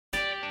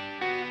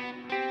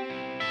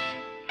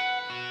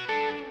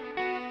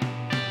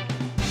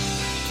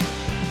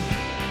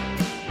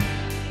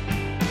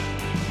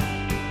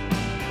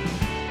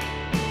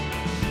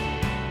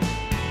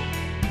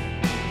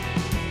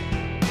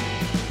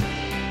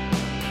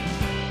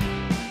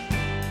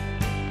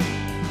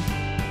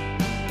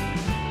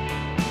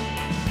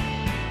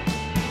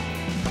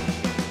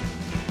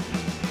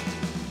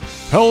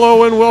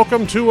Hello and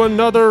welcome to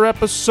another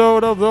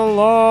episode of The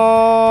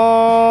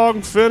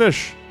Long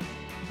Finish.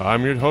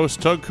 I'm your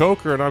host, Tug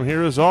Coker, and I'm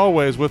here as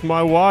always with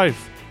my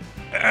wife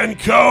and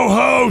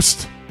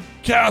co-host,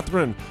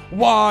 Catherine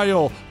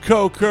Weil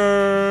Coker.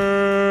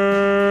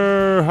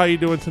 How you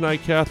doing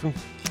tonight, Catherine?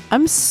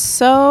 I'm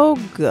so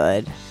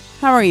good.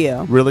 How are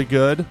you? Really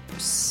good?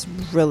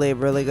 Really,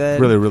 really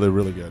good.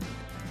 Really good.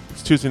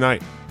 It's Tuesday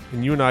night,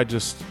 and you and I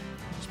just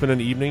spent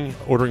an evening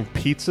ordering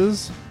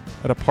pizzas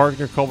at a park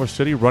near Culver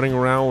City, running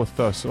around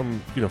with some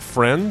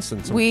friends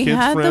and some we kids'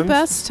 had friends. the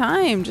best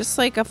time, just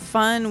like a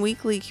fun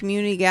weekly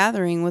community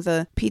gathering with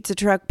a pizza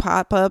truck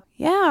pop-up.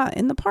 Yeah,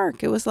 in the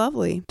park. It was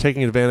lovely.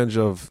 Taking advantage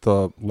of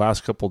the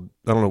last couple,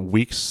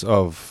 weeks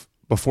of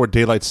before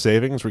daylight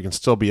savings, we can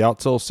still be out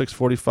till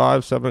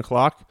 6:45, 7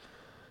 o'clock,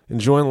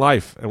 enjoying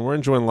life. And we're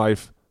enjoying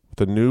life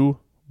with a new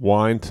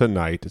wine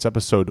tonight. It's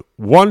episode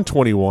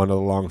 121 of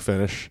The Long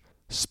Finish.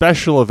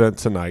 Special event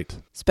tonight.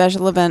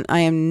 Special event. I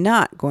am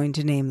not going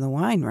to name the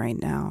wine right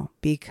now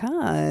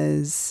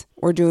because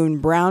we're doing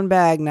brown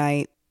bag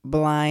night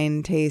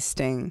blind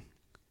tasting.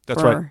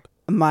 That's right.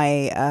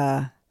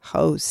 My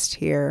host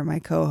here, my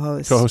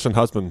co-host. Co-host and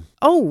husband.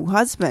 Oh,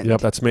 husband.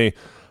 Yep, that's me.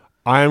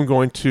 I am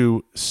going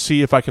to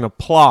see if I can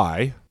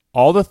apply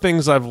all the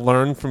things I've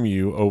learned from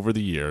you over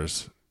the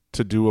years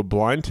to do a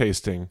blind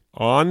tasting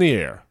on the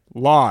air,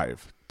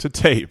 live, to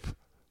tape,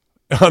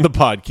 on the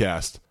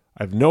podcast.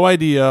 I have no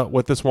idea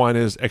what this wine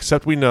is,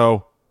 except we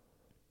know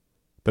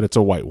that it's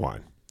a white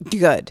wine.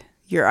 Good.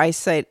 Your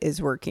eyesight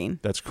is working.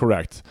 That's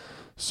correct.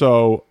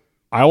 So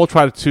I will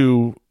try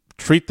to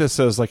treat this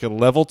as like a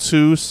level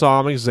 2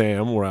 SOM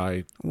exam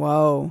where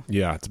Whoa.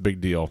 Yeah, it's a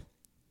big deal.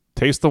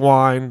 Taste the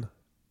wine,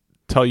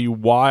 tell you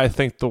why I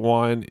think the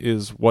wine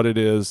is what it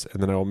is,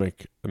 and then I will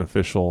make an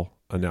official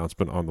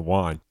announcement on the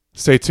wine.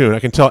 Stay tuned. I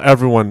can tell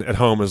everyone at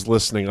home is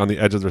listening on the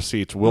edge of their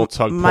seats. Will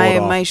Tug pull it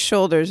off? My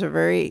shoulders are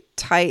very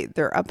tight.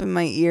 They're up in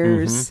my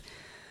ears.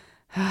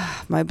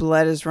 Mm-hmm. My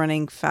blood is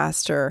running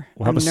faster.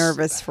 I'm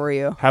nervous for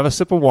you. Have a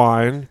sip of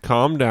wine.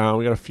 Calm down.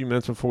 We got a few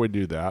minutes before we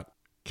do that.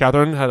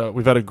 Catherine,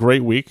 we've had a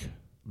great week.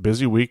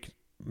 Busy week.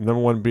 Number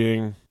one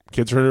being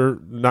kids are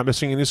not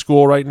missing any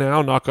school right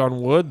now. Knock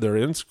on wood. They're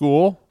in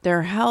school.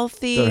 They're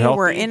healthy.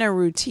 We're in a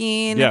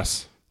routine.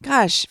 Yes.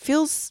 Gosh,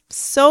 feels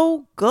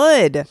so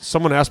good.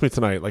 Someone asked me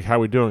tonight, how are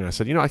we doing? I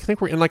said, I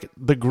think we're in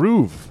the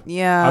groove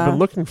I've been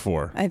looking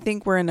for. I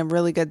think we're in a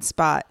really good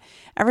spot.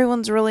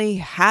 Everyone's really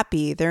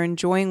happy. They're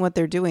enjoying what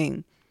they're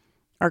doing.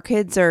 Our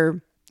kids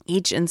are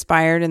each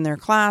inspired in their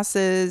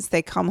classes.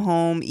 They come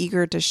home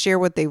eager to share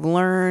what they've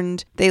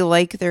learned. They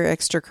like their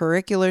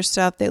extracurricular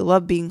stuff. They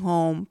love being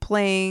home,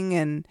 playing,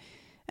 and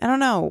I don't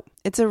know.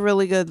 It's a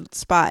really good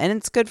spot. And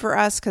it's good for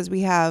us because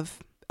we have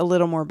a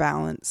little more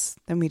balance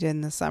than we did in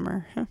the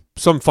summer.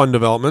 Some fun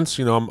developments.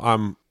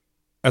 I'm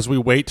as we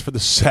wait for the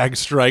SAG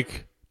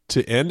strike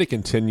to end, it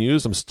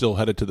continues. I'm still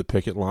headed to the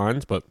picket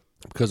lines, but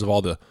because of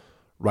all the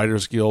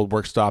Writers Guild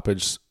work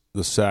stoppage,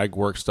 the SAG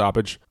work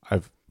stoppage,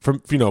 Esther's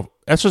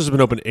has been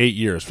open 8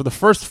 years. For the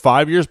first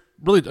 5 years,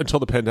 really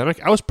until the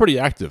pandemic, I was pretty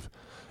active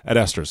at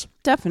Esther's.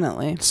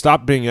 Definitely.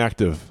 Stopped being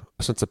active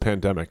since the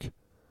pandemic.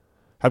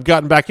 Have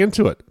gotten back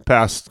into it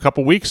past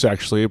couple weeks,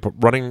 actually,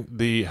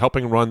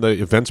 helping run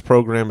the events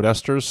program at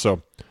Esther's.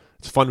 So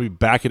it's fun to be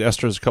back at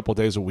Esther's a couple of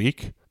days a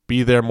week,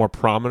 be there more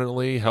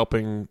prominently,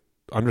 helping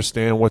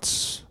understand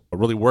what's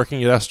really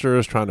working at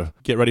Esther's, trying to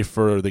get ready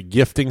for the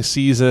gifting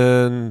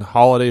season,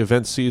 holiday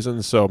event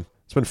season. So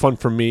it's been fun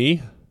for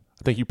me.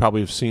 I think you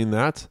probably have seen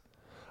that.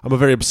 I'm a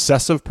very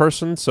obsessive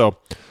person, so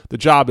the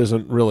job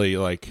isn't really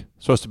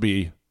supposed to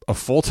be a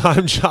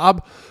full-time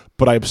job,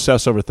 but I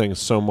obsess over things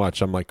so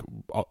much. I'm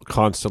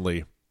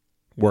constantly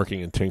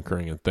working and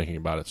tinkering and thinking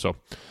about it. So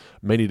I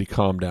may need to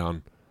calm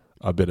down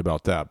a bit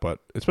about that, but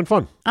it's been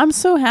fun. I'm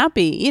so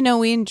happy.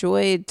 We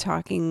enjoyed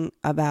talking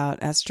about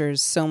Esther's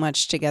so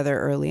much together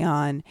early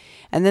on.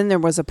 And then there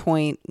was a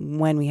point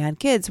when we had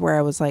kids where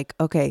I was like,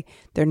 okay,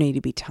 there need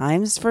to be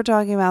times for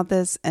talking about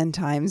this and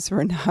times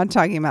for not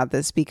talking about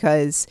this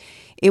because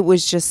it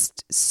was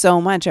just so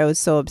much. I was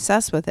so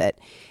obsessed with it.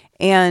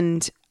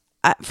 And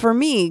for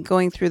me,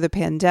 going through the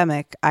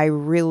pandemic, I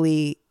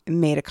really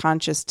made a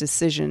conscious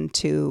decision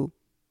to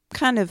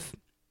kind of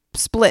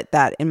split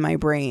that in my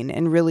brain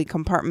and really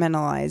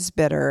compartmentalize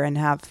better and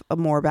have a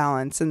more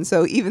balance. And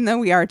so even though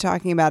we are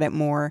talking about it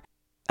more,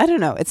 I don't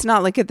know, it's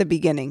not like at the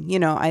beginning,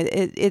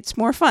 it's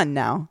more fun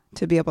now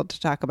to be able to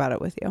talk about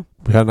it with you.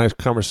 We had a nice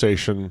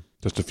conversation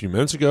just a few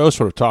minutes ago,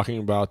 sort of talking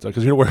about,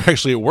 because we're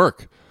actually at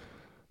work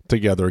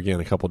together again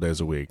a couple of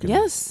days a week. And,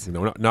 yes.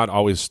 Not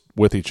always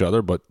with each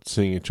other, but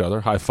seeing each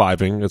other,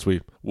 high-fiving as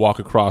we walk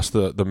across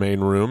the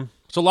main room.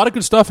 So a lot of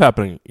good stuff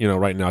happening,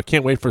 right now. I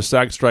can't wait for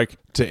SAG strike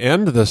to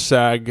end. The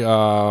SAG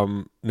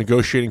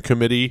negotiating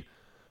committee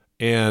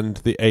and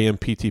the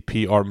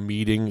AMPTP are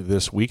meeting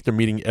this week. They're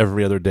meeting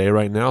every other day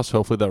right now, so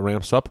hopefully that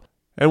ramps up.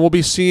 And we'll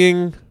be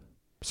seeing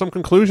some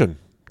conclusion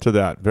to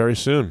that very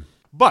soon.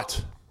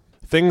 But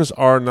things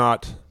are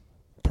not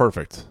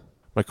perfect.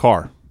 My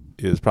car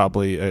is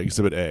probably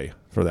Exhibit A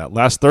for that.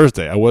 Last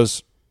Thursday, I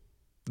was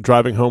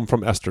driving home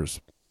from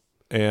Esther's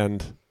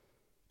and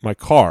my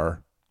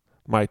car,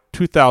 my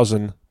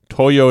 2000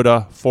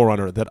 Toyota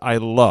 4Runner that I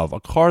love, a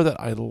car that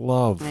I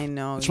love. I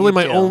know. It's really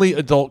my only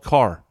adult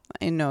car.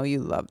 I know you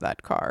love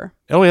that car.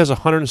 It only has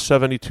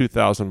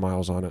 172,000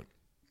 miles on it.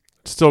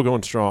 It's still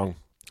going strong.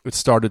 It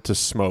started to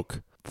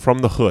smoke from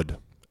the hood,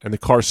 and the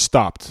car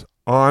stopped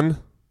on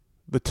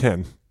the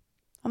 10.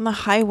 On the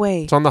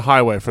highway. It's on the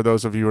highway, for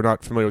those of you who are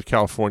not familiar with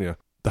California.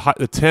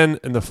 The 10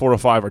 and the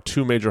 405 are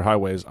two major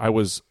highways. I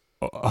was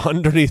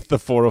underneath the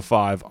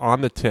 405 on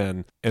the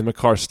 10, and the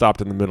car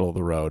stopped in the middle of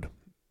the road.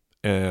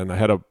 And I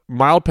had a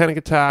mild panic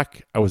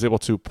attack. I was able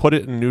to put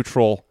it in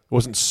neutral. It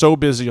wasn't so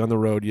busy on the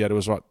road yet. It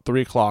was about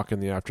 3 o'clock in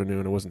the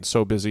afternoon. It wasn't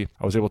so busy.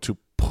 I was able to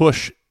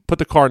put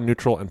the car in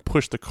neutral and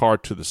push the car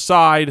to the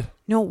side.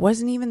 No, it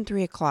wasn't even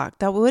 3 o'clock.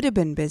 That would have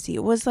been busy.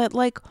 It was at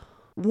like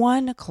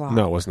 1 o'clock.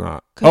 No, it was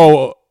not.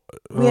 Oh,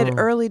 we had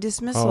early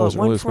dismissal at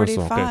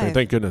 1:45. Okay,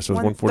 thank goodness. It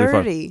was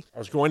 1:45. I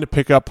was going to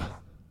pick up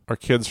our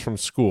kids from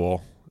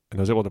school, and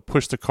I was able to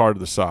push the car to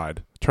the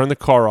side, turn the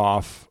car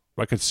off.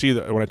 I could see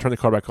that when I turned the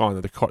car back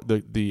on,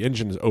 that the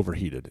engine is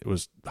overheated. It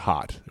was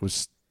hot. It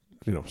was,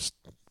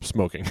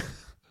 smoking.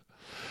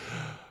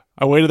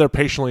 I waited there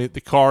patiently.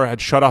 The car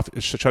had shut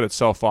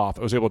itself off.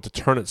 I was able to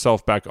turn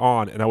itself back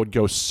on, and I would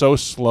go so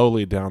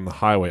slowly down the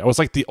highway. I was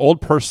like the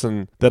old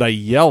person that I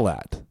yell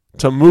at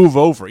to move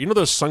over. You know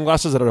those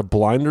sunglasses that have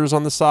blinders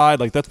on the side?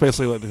 Like, that's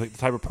basically like the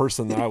type of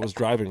person that I was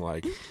driving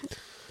like.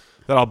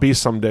 That I'll be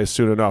someday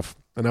soon enough.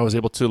 And I was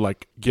able to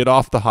get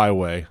off the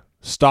highway,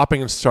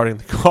 stopping and starting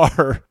the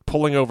car,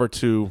 pulling over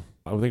to,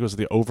 I think it was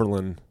the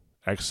Overland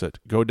exit,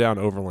 go down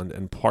Overland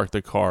and park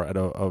the car at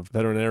a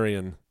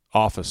veterinarian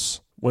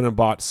office. Went and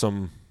bought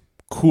some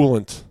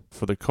coolant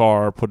for the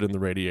car, put it in the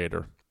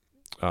radiator,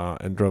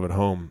 and drove it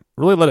home.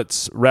 Really let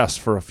it rest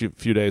for a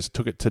few days.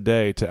 Took it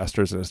today to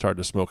Esther's, and it started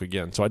to smoke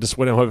again. So I just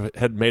went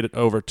ahead, made it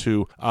over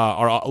to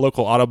our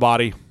local auto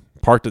body,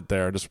 parked it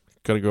there. Just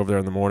going to go over there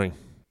in the morning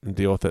and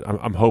deal with it.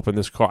 I'm hoping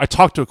this car. I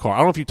talked to a car. I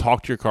don't know if you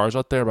talk to your cars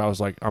out there, but I was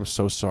like, I'm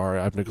so sorry.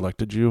 I've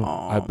neglected you.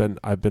 Aww.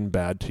 I've been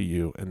bad to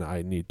you, and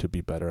I need to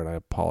be better. And I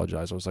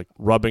apologize. I was like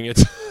rubbing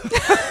it,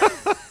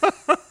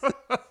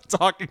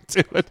 talking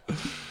to it,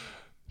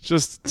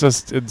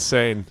 just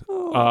insane.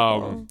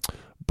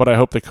 But I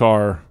hope the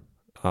car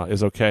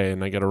is okay,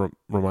 and I got to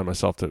remind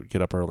myself to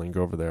get up early and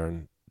go over there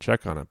and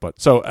check on it. But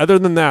so other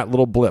than that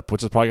little blip,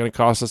 which is probably going to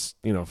cost us,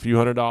 a few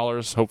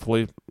 $100s,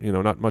 hopefully,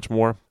 not much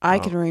more. I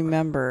can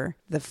remember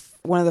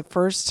one of the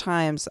first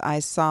times I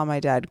saw my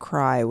dad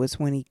cry was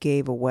when he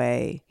gave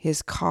away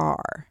his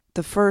car.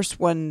 The first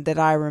one that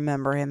I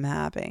remember him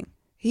having.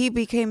 He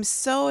became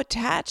so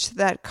attached to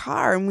that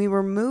car, and we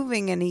were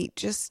moving, and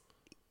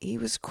he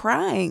was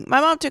crying. My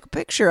mom took a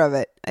picture of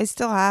it. I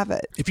still have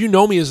it. If you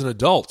know me as an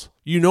adult,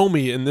 you know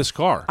me in this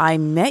car. I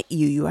met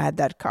you. You had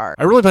that car.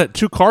 I really have had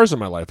 2 cars in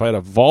my life. I had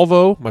a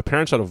Volvo. My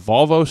parents had a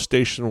Volvo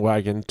station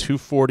wagon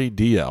 240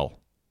 DL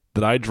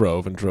that I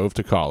drove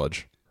to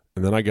college.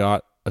 And then I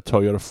got a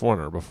Toyota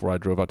 4Runner before I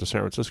drove out to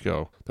San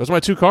Francisco. Those are my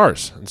 2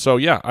 cars. And so,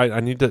 yeah, I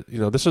need to,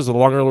 this is a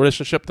longer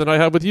relationship than I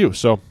have with you.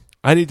 So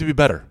I need to be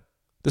better.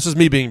 This is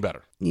me being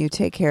better. You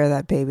take care of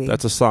that baby.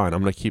 That's a sign.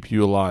 I'm going to keep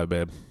you alive,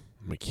 babe.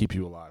 I'm going to keep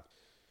you alive.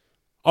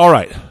 All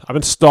right. I've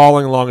been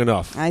stalling long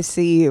enough. I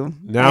see you.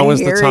 Now is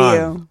the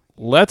time.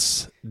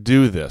 Let's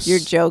do this. Your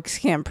jokes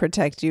can't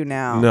protect you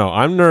now. No,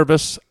 I'm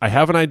nervous. I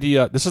have an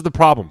idea. This is the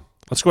problem.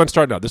 Let's go ahead and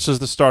start now. This is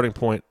the starting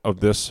point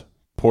of this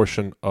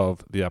portion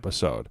of the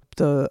episode.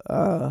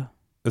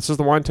 This is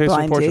the wine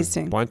tasting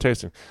portion. Blind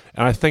tasting.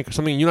 And I think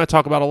something you and I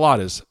talk about a lot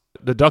is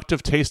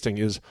deductive tasting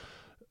is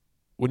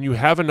when you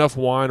have enough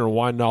wine or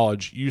wine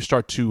knowledge, you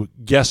start to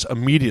guess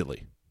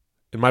immediately.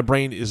 And my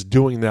brain is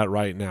doing that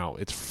right now.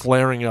 It's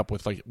flaring up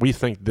with we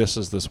think this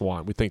is this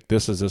wine. We think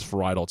this is this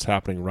varietal. It's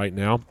happening right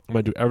now. I'm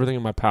going to do everything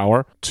in my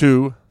power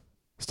to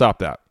stop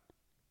that.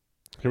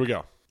 Here we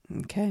go.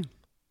 Okay.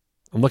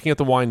 I'm looking at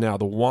the wine now.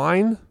 The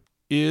wine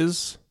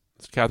is,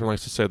 as Catherine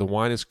likes to say, the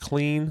wine is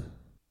clean.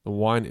 The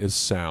wine is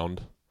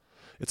sound.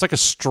 It's like a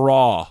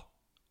straw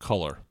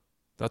color.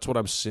 That's what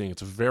I'm seeing.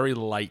 It's a very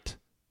light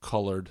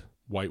colored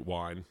white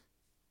wine.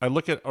 I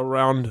look at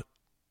around...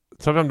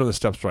 Tell me if I'm doing the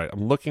steps right.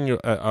 I'm looking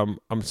at,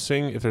 I'm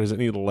seeing if there's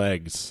any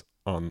legs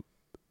on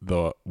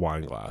the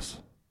wine glass.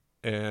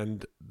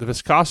 And the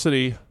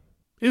viscosity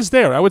is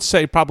there. I would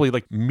say probably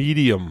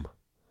medium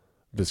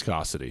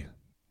viscosity.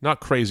 Not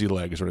crazy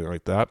legs or anything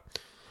like that.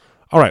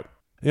 All right.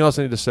 Anything else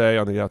I need to say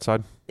on the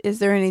outside? Is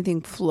there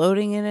anything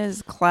floating in it?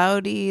 Is it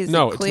cloudy?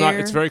 No, it it's not.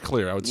 It's very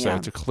clear, I would say.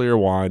 It's a clear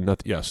wine.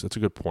 Yes, that's a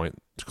good point.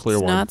 It's clear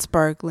wine. Not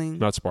sparkling.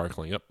 Not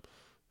sparkling, yep.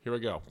 Here we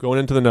go. Going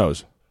into the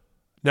nose.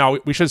 Now,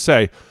 we should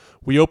say...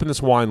 We opened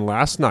this wine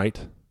last night,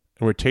 and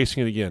we're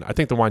tasting it again. I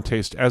think the wine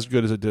tastes as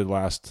good as it did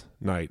last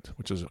night,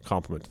 which is a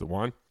compliment to the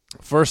wine.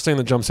 First thing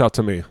that jumps out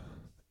to me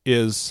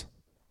is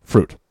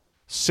fruit,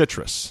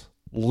 citrus,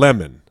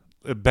 lemon.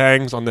 It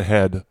bangs on the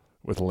head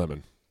with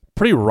lemon.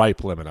 Pretty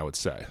ripe lemon, I would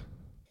say.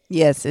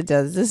 Yes, it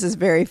does. This is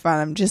very fun.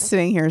 I'm just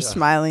sitting here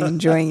smiling,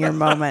 enjoying your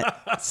moment.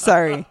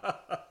 Sorry,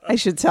 I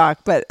should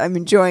talk, but I'm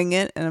enjoying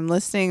it, and I'm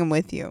listening. I'm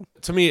with you.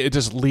 to me, it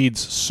just leads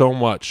so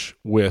much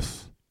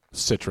with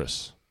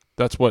citrus.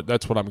 That's what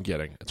I'm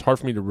getting. It's hard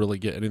for me to really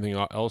get anything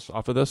else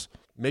off of this.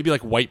 Maybe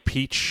like white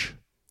peach.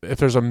 If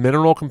there's a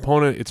mineral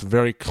component, it's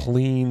very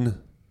clean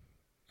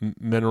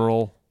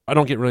mineral. I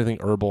don't get really anything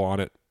herbal on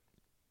it.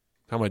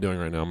 How am I doing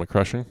right now? Am I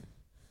crushing?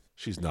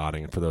 She's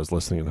nodding. For those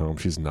listening at home,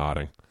 she's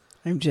nodding.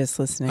 I'm just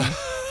listening.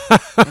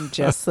 I'm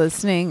just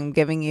listening. I'm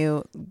giving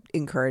you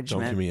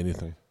encouragement. Don't give me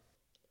anything.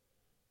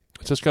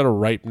 It's just got a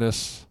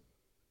ripeness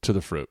to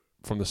the fruit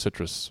from the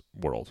citrus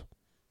world.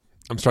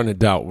 I'm starting to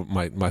doubt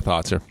my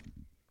thoughts here.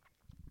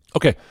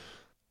 Okay.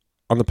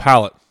 On the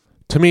palate,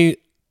 to me,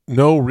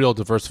 no real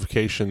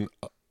diversification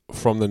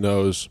from the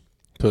nose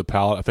to the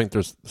palate. I think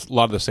there's a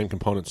lot of the same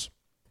components.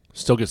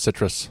 Still get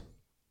citrus.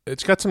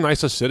 It's got some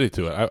nice acidity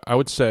to it. I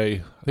would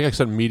say, I think I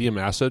said medium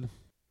acid.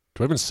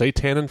 Do I even say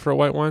tannin for a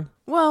white wine?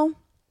 Well,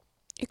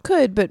 it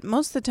could, but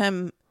most of the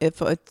time,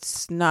 if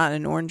it's not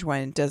an orange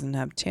wine, it doesn't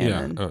have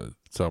tannin. Yeah.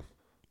 So,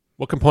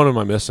 what component am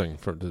I missing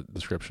for the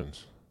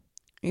descriptions?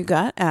 You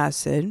got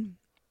acid.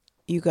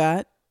 You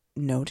got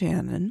no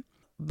tannin.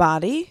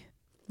 Body,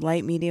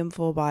 light, medium,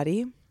 full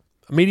body.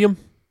 Medium.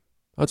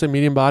 I would say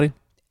medium body.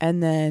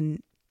 And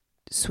then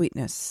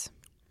sweetness.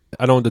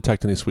 I don't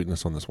detect any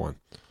sweetness on this wine.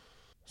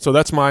 So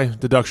that's my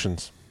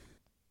deductions.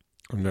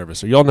 I'm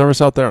nervous. Are y'all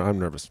nervous out there? I'm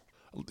nervous.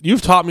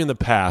 You've taught me in the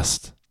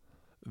past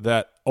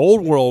that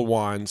old world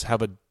wines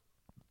have a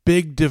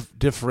big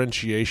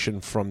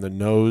differentiation from the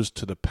nose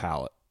to the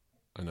palate.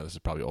 I know this is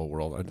probably old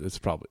world. I'm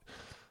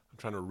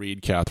trying to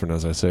read Catherine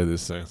as I say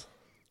these things.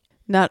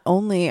 Not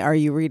only are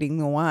you reading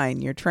the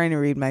wine, you're trying to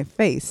read my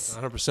face.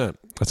 100%.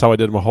 That's how I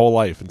did my whole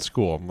life in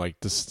school. I'm like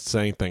just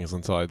saying things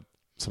until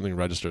something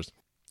registers.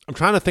 I'm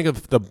trying to think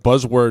of the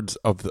buzzwords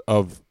of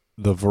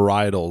the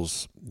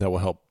varietals that will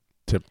help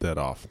tip that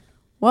off.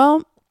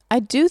 Well, I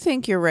do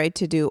think you're right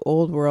to do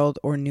Old World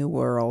or New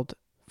World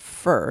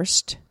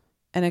first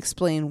and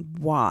explain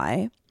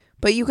why.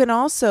 But you can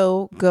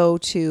also go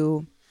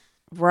to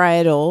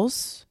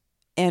varietals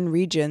and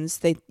regions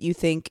that you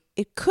think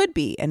it could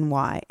be and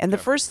why. And the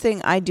first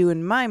thing I do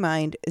in my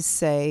mind is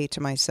say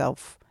to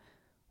myself,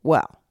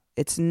 well,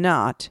 it's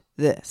not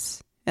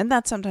this. And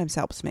that sometimes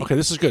helps me. Okay,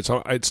 this is good.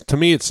 So to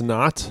me, it's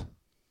not.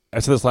 I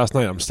said this last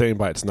night. I'm staying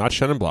by it. It's not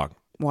Chenin Blanc.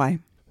 Why?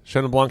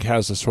 Chenin Blanc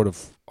has this sort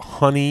of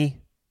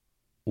honey,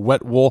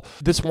 wet wool.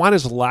 This wine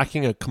is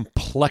lacking a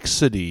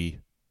complexity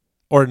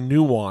or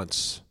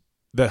nuance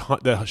that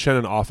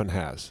Chenin often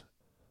has.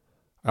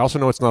 I also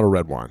know it's not a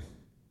red wine.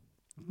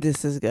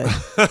 This is good.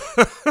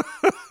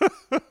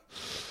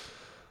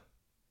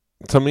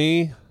 To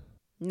me...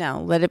 Now,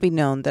 let it be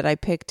known that I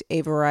picked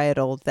a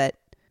varietal that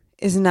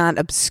is not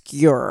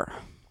obscure.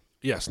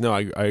 Yes, no,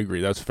 I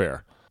agree. That's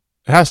fair.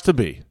 It has to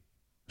be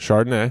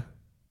Chardonnay,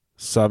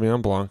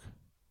 Sauvignon Blanc,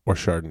 or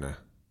Chardonnay,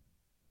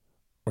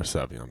 or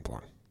Sauvignon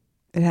Blanc.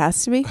 It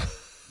has to be?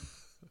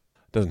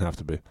 Doesn't have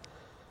to be.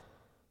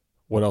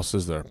 What else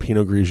is there?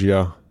 Pinot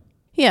Grigio.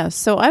 Yeah,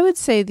 so I would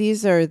say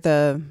these are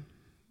the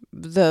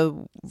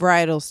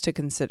varietals to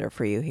consider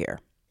for you here.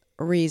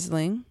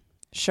 Riesling,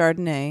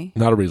 Chardonnay.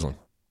 Not a Riesling.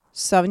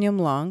 Sauvignon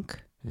Blanc,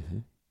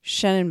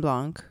 Chenin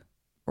Blanc,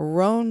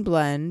 Rhone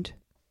Blend,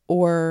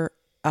 or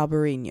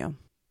Albarino.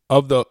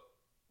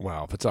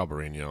 If it's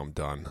Albarino, I'm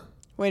done.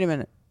 Wait a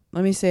minute.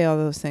 Let me say all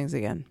those things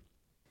again.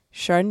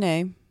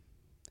 Chardonnay,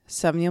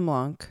 Sauvignon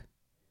Blanc,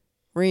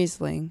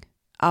 Riesling,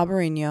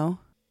 Albarino,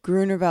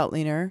 Grüner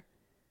Veltliner,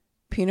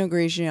 Pinot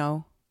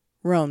Grigio,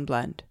 Rhone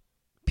Blend.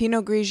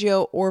 Pinot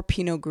Grigio or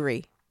Pinot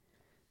Gris,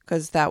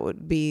 because that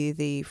would be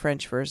the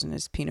French version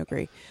is Pinot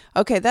Gris.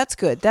 Okay, that's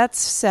good. That's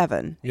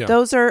 7. Yeah.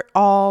 Those are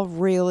all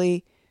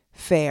really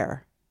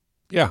fair.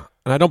 Yeah,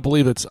 and I don't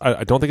believe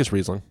I don't think it's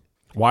Riesling.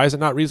 Why is it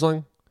not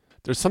Riesling?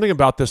 There's something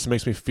about this that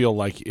makes me feel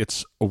like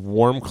it's a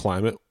warm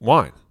climate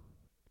wine.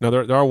 Now,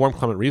 there are warm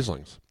climate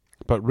Rieslings,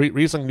 but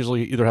Riesling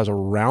usually either has a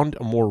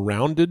more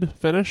rounded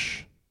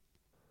finish.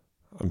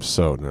 I'm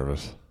so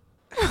nervous.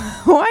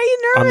 Why are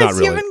you nervous? I'm not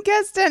really. You haven't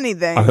guessed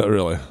anything. I'm not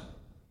really.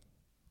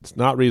 It's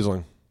not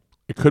Riesling.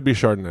 It could be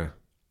Chardonnay.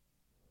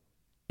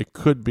 It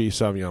could be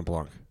Sauvignon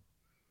Blanc.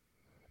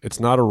 It's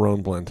not a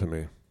Rhone Blend to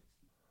me.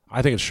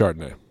 I think it's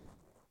Chardonnay.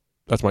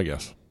 That's my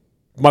guess.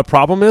 My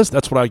problem is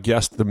that's what I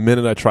guessed the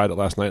minute I tried it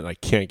last night, and I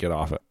can't get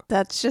off it.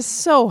 That's just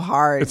so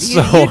hard. It's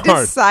you hard.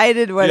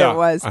 Decided what it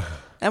was.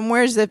 And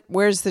where's the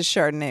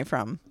Chardonnay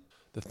from?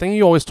 The thing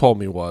you always told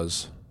me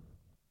was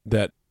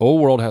that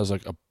Old World has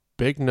like a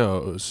big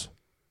nose,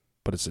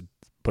 but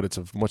it's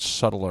a much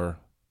subtler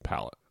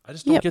palate. I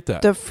just don't get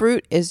that. The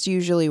fruit is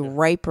usually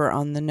riper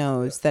on the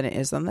nose than it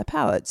is on the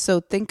palate. So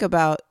think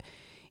about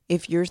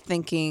if you're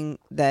thinking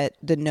that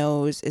the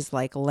nose is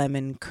like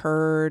lemon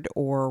curd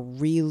or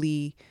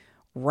really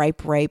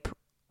ripe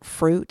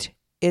fruit,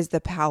 is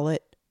the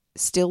palate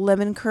still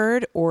lemon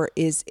curd or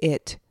is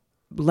it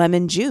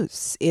lemon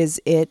juice?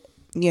 Is it,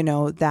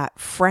 that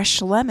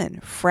fresh lemon,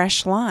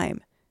 fresh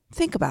lime?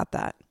 Think about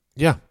that.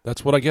 Yeah,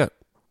 that's what I get.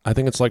 I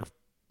think it's like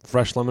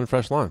fresh lemon,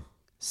 fresh lime.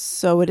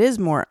 So it is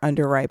more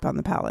underripe on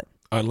the palate.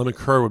 Lemon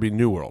curd would be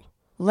New World.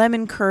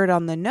 Lemon curd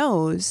on the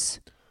nose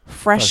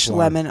fresh lime.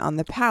 lemon on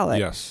the palate.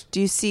 Yes. Do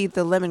you see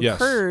the lemon Yes.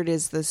 curd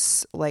is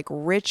this like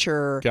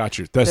richer, Got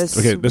you. the That's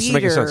okay. This is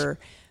making sense. sweeter,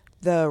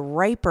 the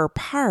riper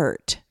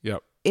part.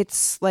 Yep.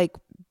 It's like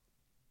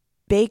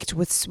baked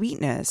with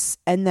sweetness,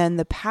 and then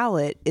the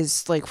palate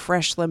is like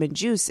fresh lemon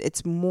juice.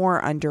 It's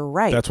more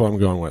underripe. That's what I'm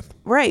going with.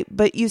 Right,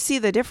 but you see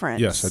the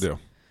difference. Yes, I do.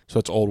 So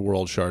it's old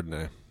world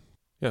Chardonnay.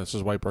 Yeah, this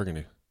is white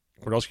Burgundy.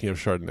 Where else can you have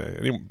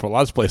Chardonnay? For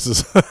lots of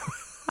places. But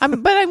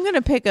I'm going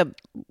to pick a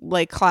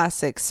like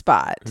classic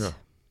spot. Yeah.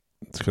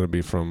 It's going to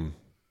be from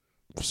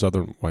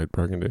Southern white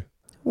Burgundy.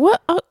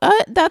 What?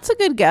 That's a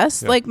good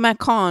guess. Yeah. Like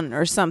Macon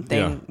or something,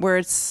 Yeah. where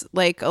it's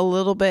like a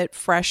little bit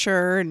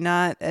fresher,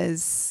 not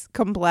as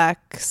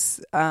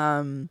complex,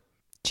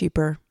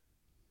 cheaper.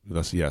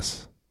 That's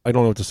yes. I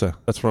don't know what to say.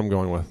 That's what I'm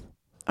going with.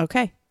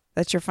 Okay,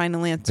 that's your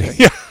final answer.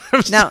 Yeah.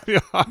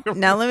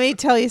 Now let me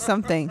tell you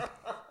something.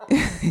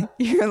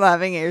 You're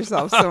laughing at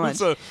yourself so much.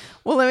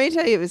 Well, let me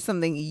tell you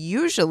something.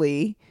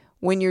 Usually,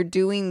 when you're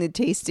doing the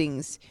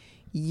tastings,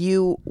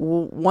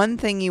 one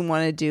thing you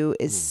want to do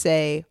is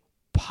say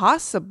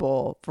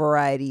possible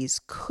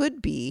varieties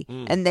could be,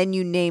 and then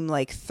you name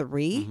like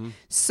 3.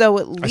 So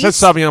at least I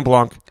said Sauvignon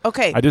Blanc.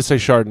 Okay. I did say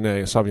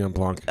Chardonnay, Sauvignon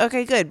Blanc.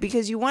 Okay, good,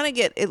 because you want to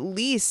get at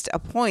least a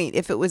point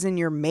if it was in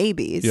your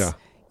maybes. Yeah.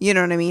 You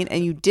know what I mean?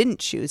 And you didn't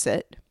choose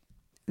it.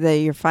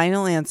 Your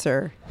final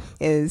answer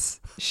is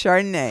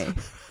Chardonnay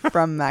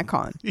from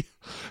Macon.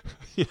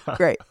 Yeah.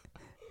 Great.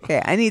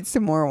 Okay, I need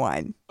some more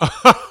wine.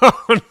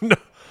 No.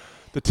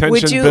 The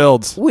tension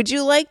builds. Would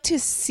you like to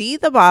see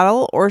the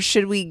bottle, or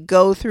should we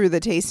go through the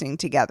tasting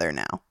together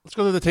now? Let's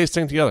go through the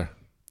tasting together.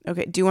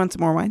 Okay, do you want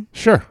some more wine?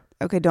 Sure.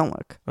 Okay, don't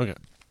look. Okay.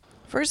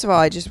 First of all,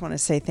 I just want to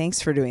say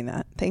thanks for doing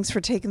that. Thanks for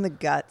taking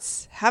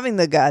having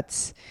the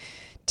guts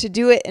to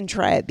do it and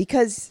try it,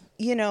 because,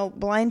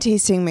 blind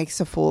tasting makes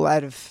a fool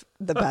out of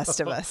the best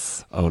of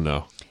us. Oh,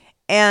 no.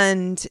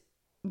 And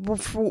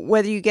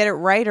whether you get it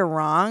right or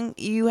wrong,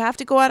 you have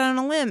to go out on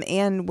a limb.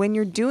 And when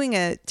you're doing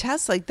a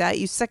test like that,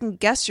 you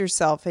second guess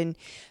yourself. And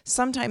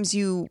sometimes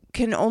you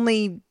can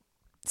only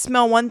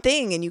smell one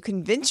thing and you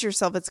convince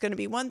yourself it's going to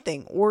be one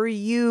thing, or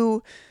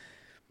you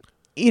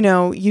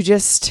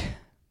just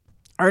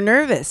are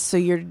nervous. So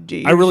you're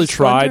I really just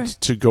tried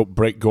to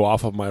go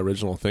off of my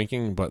original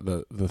thinking, but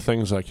the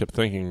things I kept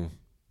thinking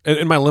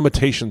and my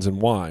limitations in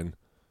wine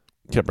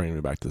kept bringing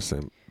me back to the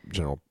same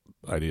general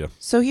idea.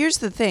 So here's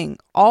the thing.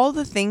 All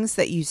the things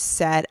that you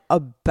said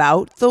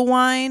about the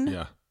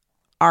wine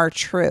are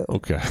true.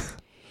 Okay.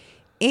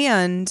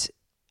 And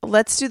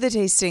let's do the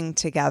tasting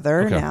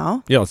together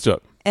now. Yeah, let's do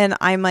it. And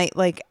I might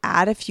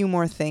add a few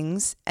more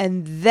things,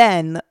 and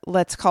then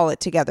let's call it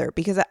together,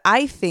 because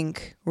I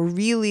think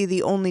really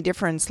the only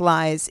difference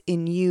lies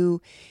in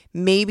you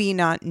maybe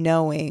not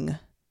knowing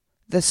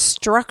the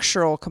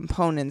structural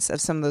components of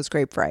some of those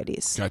grape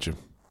varieties. Gotcha.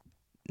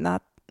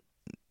 Not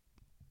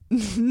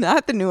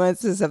the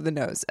nuances of the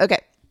nose. Okay.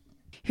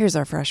 Here's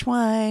our fresh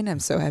wine. I'm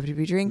so happy to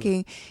be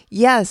drinking.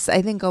 Yes,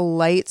 I think a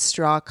light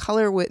straw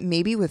color with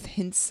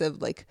hints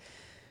of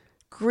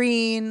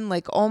green,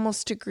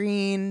 almost a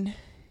green.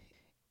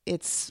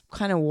 It's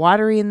kind of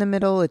watery in the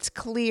middle. It's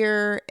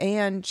clear.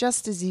 And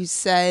just as you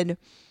said,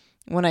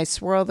 when I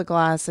swirl the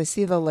glass, I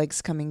see the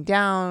legs coming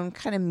down,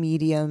 kind of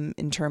medium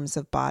in terms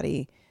of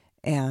body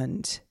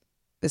and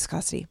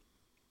viscosity.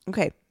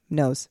 Okay,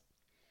 nose.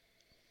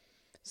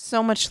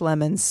 So much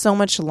lemon, so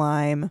much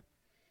lime,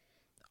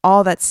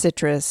 all that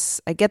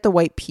citrus. I get the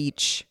white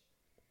peach.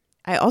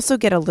 I also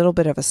get a little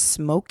bit of a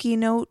smoky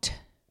note,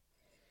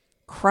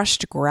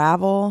 crushed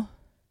gravel.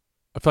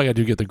 I feel like I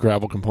do get the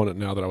gravel component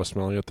now that I was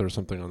smelling it. There's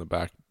something on the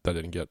back that I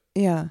didn't get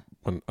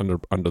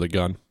under the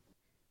gun.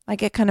 I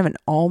get kind of an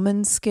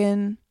almond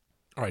skin.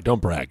 All right,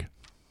 don't brag.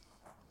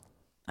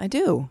 I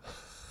do.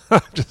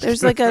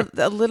 There's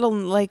a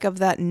little of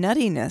that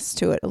nuttiness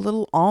to it, a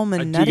little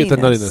almond nuttiness. I do get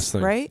the nuttiness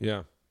thing, right?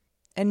 Yeah.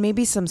 And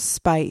maybe some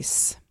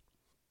spice.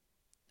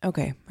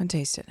 Okay, I'm going to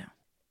taste it now.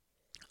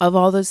 Of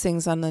all those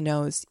things on the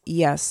nose,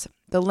 yes,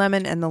 the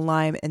lemon and the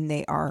lime, and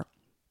they are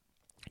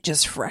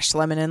just fresh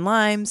lemon and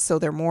lime, so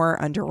they're more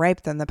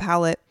underripe than the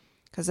palate,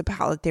 because the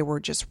palate, they were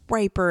just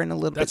riper and a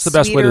little bit sweeter.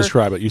 That's the best way to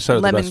describe it. You said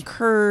it lemon the best.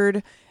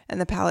 curd,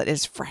 and the palate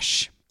is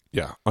fresh.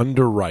 Yeah,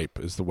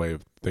 underripe is the way I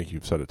think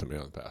you've said it to me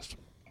in the past.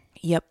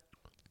 Yep.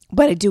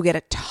 But I do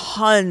get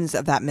tons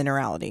of that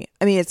minerality.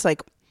 I mean, it's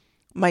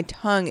my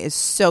tongue is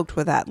soaked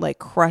with that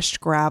crushed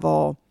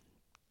gravel,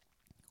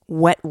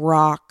 wet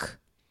rock.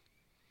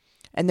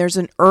 And there's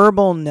an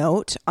herbal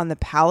note on the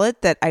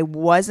palate that I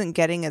wasn't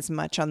getting as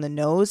much on the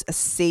nose, a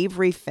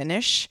savory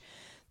finish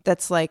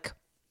that's like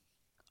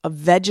a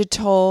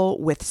vegetal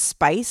with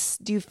spice.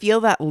 Do you feel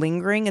that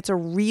lingering? It's a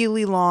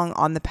really long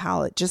on the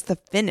palate. Just the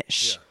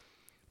finish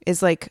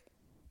is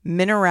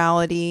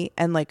minerality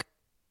and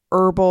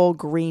herbal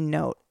green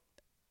note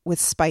with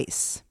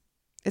spice.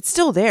 It's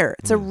still there.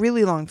 It's a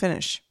really long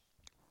finish.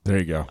 There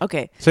you go.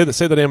 Okay. Say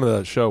the name of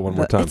the show one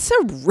more time. It's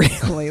a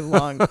really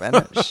long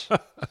finish.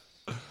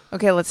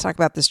 Okay, let's talk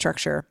about the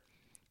structure.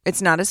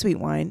 It's not a sweet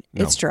wine.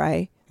 No. It's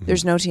dry. Mm-hmm.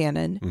 There's no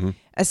tannin. Mm-hmm.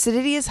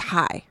 Acidity is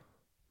high.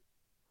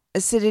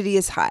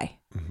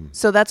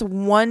 So that's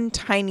one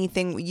tiny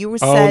thing. You were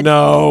Oh,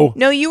 no.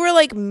 No, you were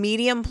like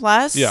medium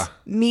plus. Yeah.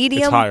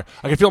 Medium. It's higher.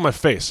 I can feel it in my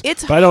face.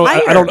 It's but I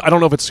higher. don't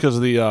know if it's because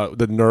of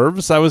the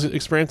nerves I was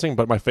experiencing,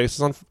 but my face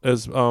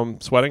is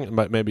sweating.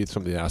 Maybe it's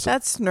from the acid.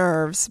 That's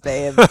nerves,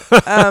 babe.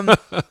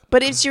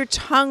 But it's your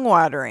tongue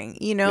watering,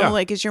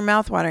 like is your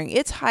mouth watering.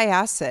 It's high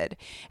acid.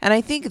 And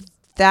I think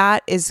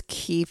that is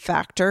key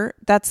factor.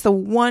 That's the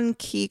one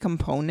key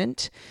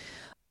component.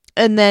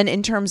 And then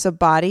in terms of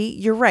body,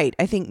 you're right.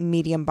 I think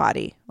medium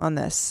body on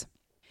this.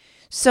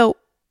 So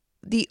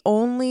the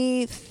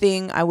only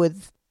thing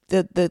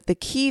the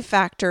key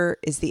factor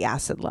is the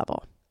acid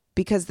level,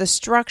 because the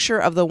structure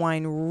of the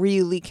wine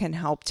really can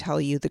help tell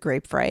you the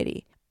grape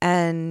variety.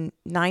 And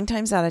 9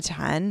 times out of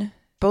 10,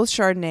 both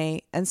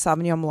Chardonnay and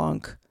Sauvignon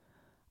Blanc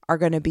are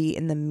going to be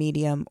in the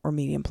medium or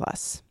medium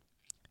plus.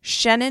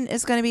 Chenin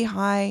is going to be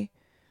high.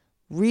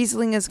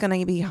 Riesling is going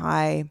to be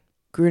high.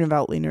 Grüner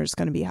Veltliner is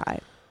going to be high.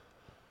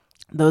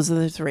 Those are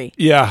the 3.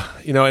 Yeah.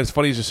 It's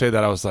funny you just say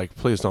that. I was like,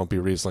 please don't be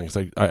Riesling,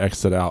 because I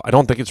exited out. I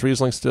don't think it's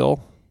Riesling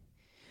still.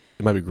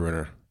 It might be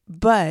Grüner.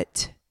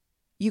 But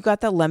you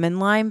got the lemon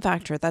lime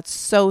factor. That's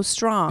so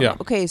strong. Yeah.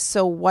 Okay,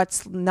 so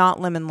what's not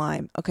lemon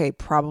lime? Okay,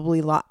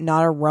 probably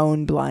not a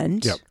Rhone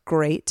blend. Yep.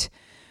 Great.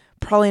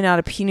 Probably not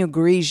a Pinot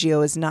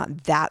Grigio is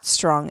not that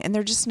strong. And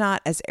they're just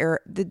not as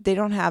they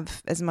don't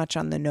have as much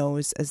on the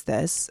nose as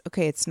this.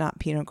 Okay, it's not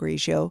Pinot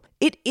Grigio.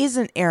 It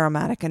isn't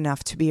aromatic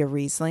enough to be a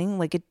Riesling.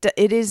 Like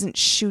it isn't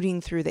shooting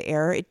through the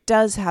air. It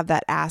does have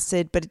that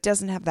acid, but it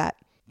doesn't have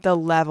the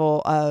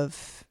level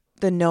of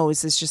the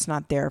nose is just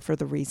not there for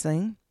the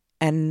Riesling.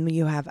 And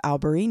you have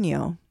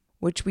Albarino,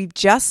 which we've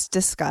just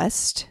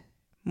discussed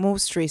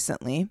most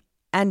recently,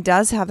 and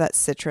does have that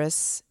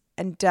citrus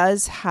and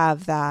does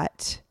have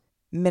that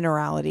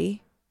minerality.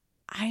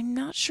 I'm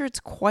not sure it's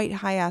quite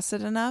high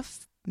acid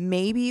enough.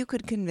 Maybe you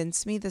could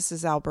convince me this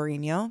is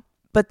Albarino,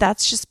 but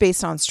that's just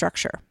based on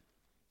structure.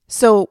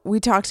 So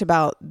we talked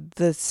about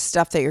the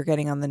stuff that you're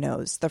getting on the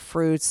nose, the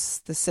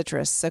fruits, the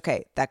citrus.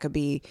 Okay, that could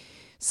be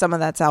some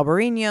of that's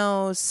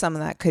Albarino, some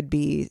of that could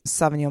be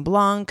Sauvignon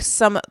Blanc,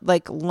 some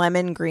like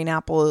lemon, green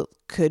apple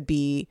could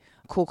be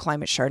cool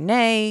climate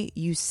Chardonnay.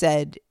 You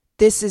said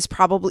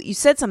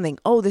something,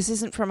 this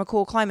isn't from a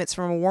cool climate, it's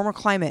from a warmer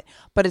climate,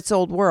 but it's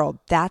old world.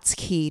 That's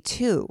key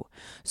too.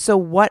 So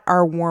what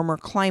are warmer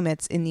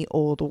climates in the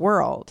old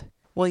world?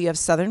 Well, you have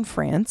southern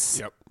France.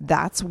 Yep.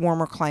 That's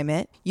warmer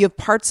climate. You have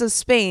parts of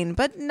Spain,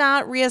 but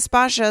not Rias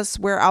Baixas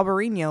where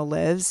Albarino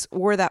lives,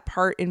 or that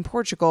part in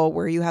Portugal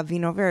where you have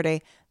Vinho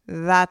Verde.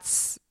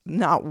 That's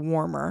not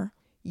warmer.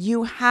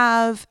 You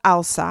have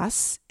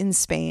Alsace in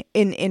Spain,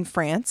 in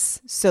France,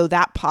 so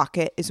that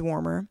pocket is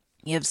warmer.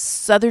 You have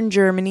southern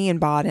Germany in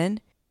Baden,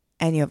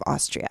 and you have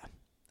Austria.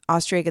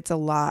 Austria gets a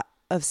lot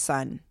of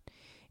sun.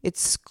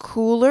 It's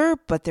cooler,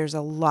 but there's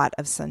a lot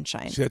of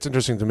sunshine. See, that's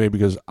interesting to me,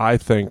 because I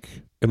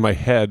think in my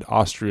head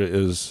Austria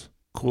is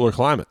cooler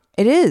climate.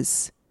 It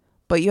is,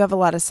 but you have a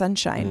lot of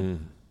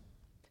sunshine.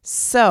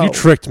 So you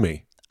tricked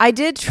me. I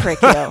did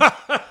trick you.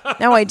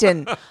 No, I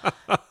didn't.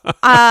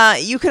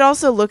 You could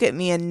also look at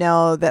me and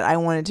know that I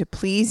wanted to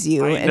please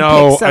you pick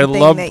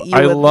something that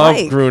you would like.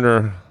 I love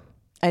Grüner.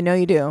 I know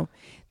you do.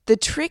 The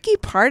tricky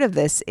part of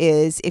this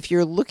is if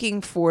you're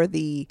looking for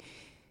the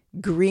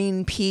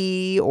green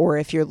pea or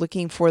if you're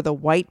looking for the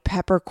white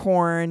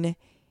peppercorn,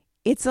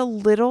 it's a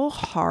little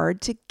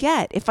hard to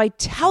get. If I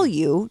tell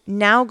you,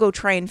 now go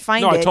try and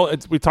find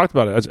it. We talked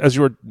about it. As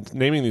you were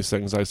naming these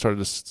things, I started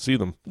to see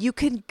them. You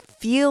can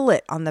feel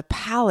it on the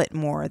palate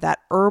more, that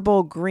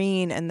herbal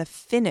green and the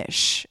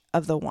finish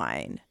of the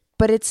wine.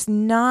 But it's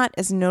not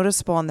as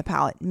noticeable on the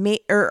palate,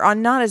 or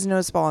not as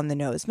noticeable on the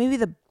nose. Maybe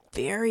the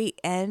very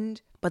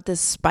end, but the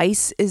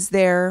spice is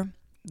there.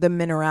 The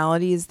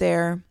minerality is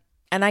there.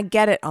 And I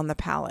get it on the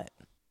palate,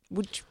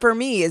 which for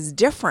me is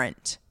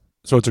different.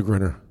 So it's a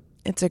Grüner.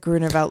 It's a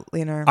Grüner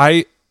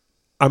Veltliner.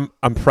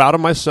 I'm proud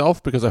of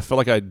myself because I feel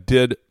like I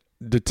did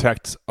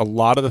detect a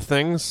lot of the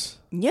things.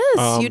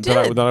 Yes, you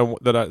did.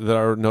 That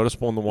are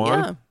noticeable in the wine.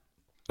 Yeah.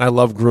 I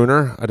love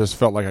Grüner. I just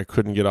felt like I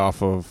couldn't get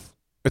off of.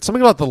 It's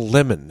something about the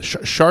lemon.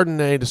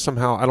 Chardonnay just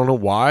somehow, I don't know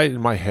why, in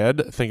my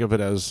head, think of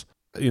it as,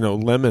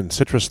 lemon,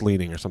 citrus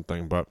leaning or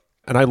something.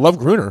 And I love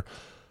Grüner.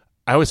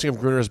 I always think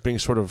of Grüner as being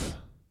sort of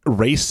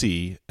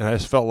racy, and I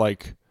just felt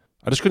like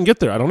I just couldn't get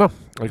there. I don't know.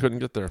 I couldn't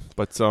get there.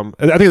 But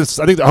I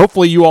think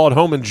hopefully you all at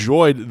home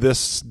enjoyed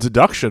this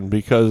deduction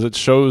because it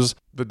shows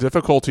the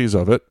difficulties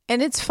of it.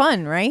 And it's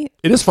fun, right?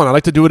 It is fun. I'd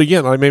like to do it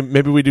again.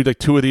 Maybe we do like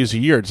 2 of these a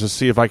year to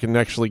see if I can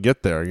actually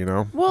get there,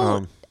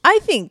 Well, I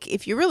think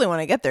if you really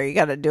want to get there, you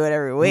got to do it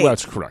every week. Well,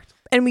 that's correct.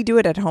 And we do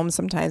it at home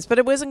sometimes, but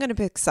I wasn't going to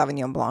pick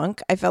Sauvignon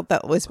Blanc. I felt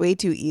that was way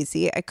too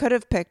easy. I could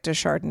have picked a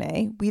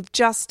Chardonnay. We've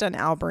just done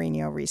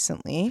Albarino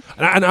recently.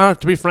 And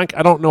to be frank,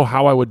 I don't know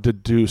how I would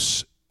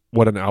deduce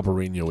what an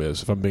Albarino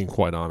is, if I'm being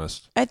quite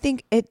honest. I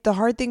think the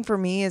hard thing for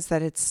me is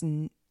that it's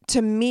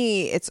to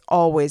me, it's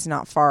always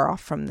not far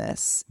off from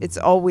this. It's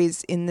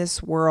always in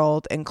this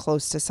world and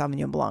close to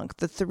Sauvignon Blanc.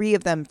 The three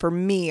of them, for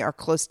me, are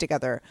close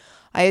together.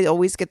 I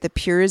always get the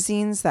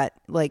pyrazines, that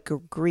like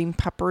green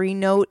peppery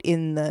note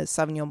in the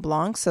Sauvignon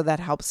Blanc, so that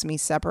helps me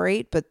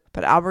separate. But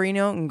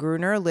Albarino and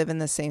Grüner live in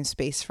the same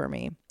space for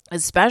me,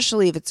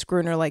 especially if it's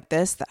Grüner like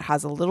this that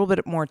has a little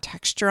bit more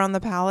texture on the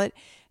palate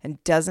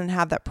and doesn't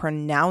have that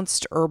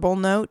pronounced herbal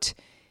note.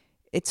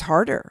 It's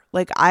harder.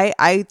 Like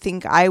I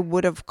think I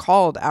would have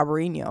called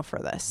Albarino for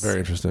this. Very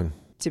interesting.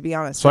 To be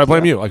honest. So I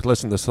blame you. Like,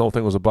 listen, this whole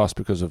thing was a bust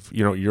because of,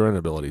 your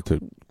inability to.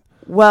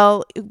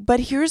 Well, but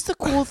here's the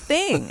cool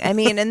thing. I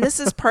mean, and this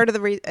is part of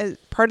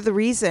the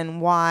reason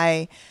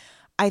why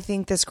I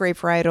think this grape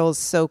varietal is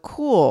so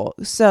cool.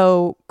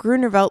 So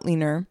Grüner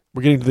Veltliner.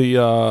 We're getting to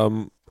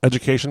the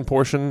education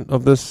portion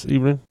of this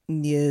evening.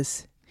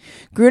 Yes.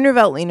 Grüner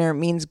Veltliner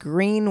means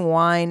green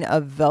wine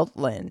of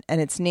Veltlin, and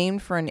it's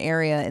named for an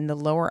area in the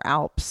Lower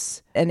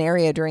Alps, an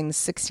area during the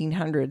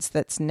 1600s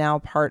that's now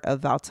part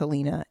of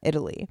Valtellina,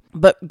 Italy.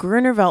 But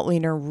Grüner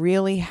Veltliner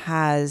really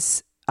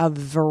has a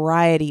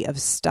variety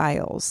of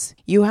styles.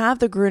 You have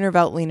the Grüner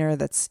Veltliner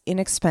that's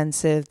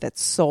inexpensive,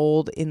 that's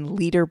sold in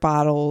liter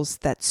bottles,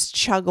 that's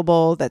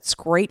chuggable, that's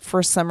great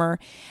for summer,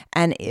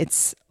 and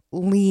it's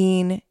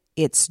lean,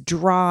 it's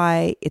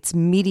dry, it's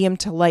medium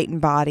to light in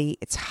body,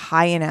 it's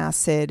high in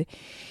acid.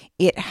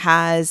 It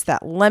has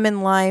that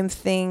lemon lime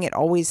thing. It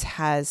always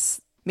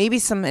has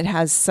it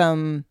has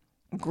some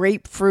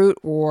grapefruit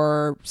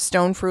or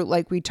stone fruit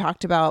like we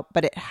talked about,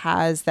 but it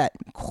has that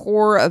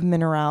core of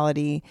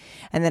minerality,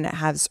 and then it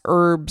has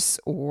herbs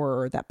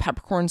or that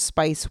peppercorn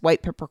spice,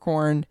 white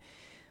peppercorn,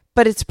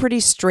 but it's pretty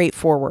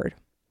straightforward.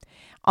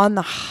 On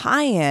the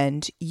high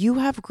end, you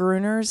have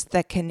Grüners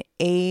that can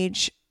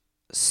age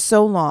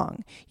so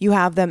long. You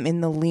have them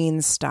in the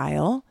lean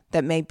style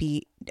that may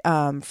be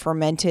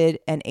fermented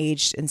and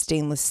aged in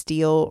stainless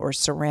steel or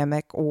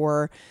ceramic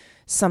or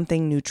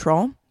something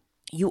neutral.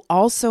 You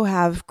also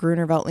have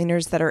Grüner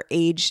Veltliners that are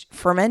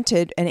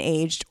fermented and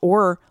aged,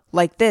 or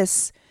like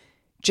this,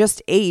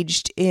 just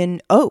aged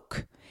in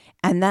oak.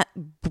 And that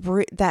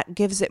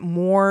gives it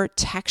more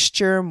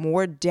texture,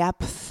 more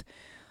depth,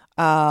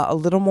 a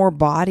little more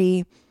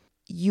body.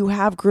 You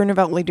have Grüner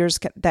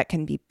Veltliners that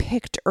can be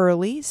picked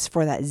early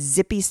for that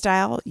zippy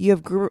style. You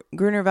have Grüner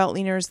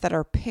Veltliners that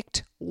are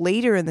picked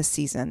later in the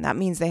season. That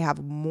means they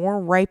have more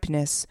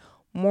ripeness,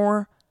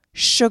 more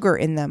sugar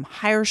in them,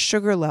 higher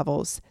sugar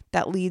levels.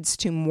 That leads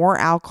to more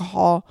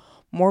alcohol,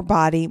 more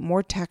body,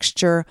 more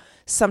texture.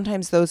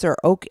 Sometimes those are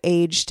oak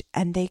aged,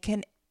 and they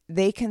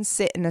can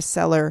sit in a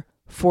cellar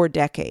for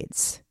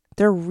decades.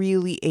 They're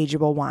really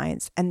ageable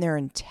wines, and they're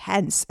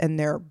intense, and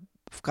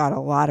they've got a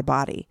lot of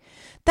body.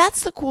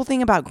 That's the cool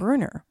thing about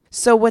Grüner.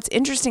 So what's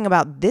interesting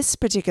about this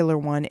particular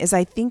one is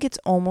I think it's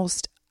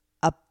almost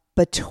up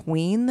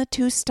between the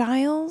two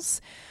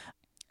styles.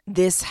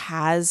 This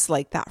has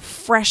like that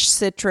fresh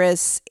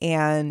citrus,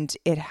 and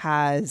it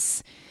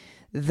has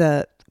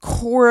the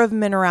core of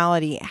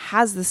minerality. It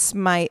has the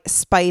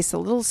spice, a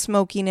little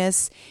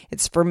smokiness.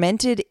 It's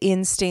fermented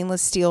in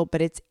stainless steel, but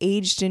it's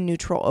aged in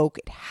neutral oak.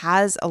 It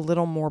has a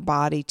little more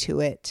body to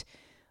it,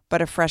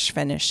 but a fresh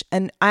finish.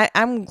 And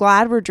I'm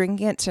glad we're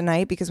drinking it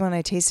tonight, because when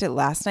I tasted it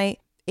last night,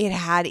 it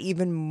had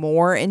even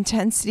more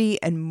intensity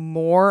and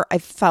more. I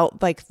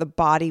felt like the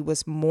body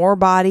was more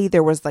body.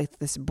 There was like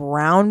this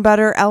brown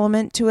butter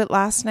element to it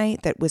last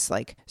night that was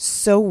like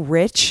so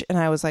rich. And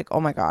I was like, oh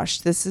my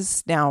gosh, this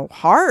is now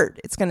hard.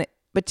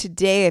 But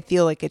today I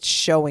feel like it's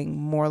showing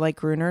more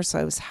like Grüner. So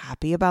I was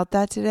happy about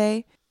that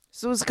today.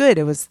 So it was good.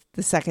 It was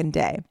the second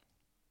day.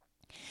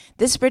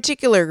 This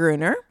particular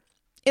Grüner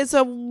is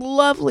a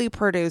lovely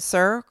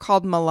producer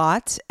called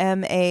Malat,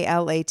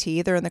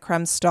 M-A-L-A-T. They're in the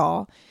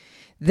Kremstal.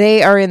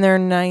 They are in their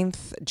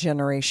 9th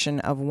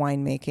generation of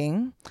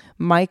winemaking.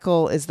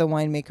 Michael is the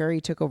winemaker. He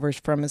took over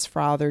from his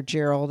father,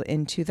 Gerald,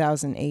 in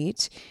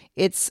 2008.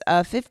 It's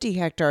a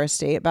 50-hectare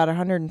estate, about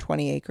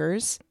 120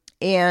 acres.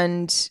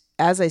 And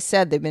as I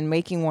said, they've been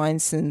making wine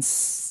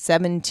since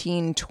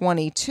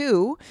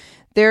 1722.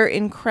 They're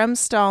in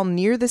Kremstal,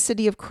 near the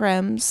city of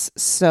Krems,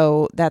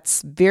 so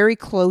that's very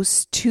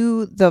close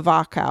to the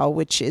Wachau,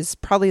 which is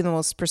probably the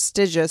most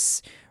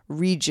prestigious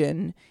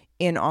region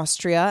in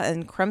Austria.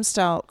 And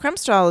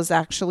Kremstal is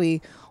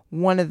actually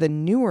one of the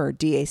newer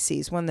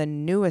DACs, one of the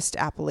newest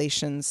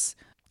appellations,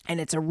 and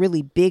it's a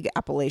really big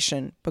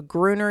appellation. But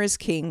Grüner is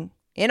king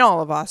in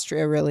all of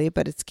Austria, really,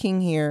 but it's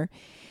king here.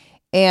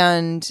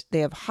 And they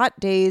have hot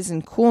days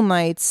and cool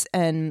nights,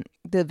 and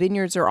the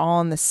vineyards are all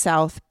on the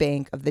south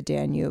bank of the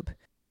Danube.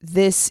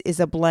 This is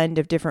a blend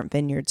of different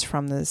vineyards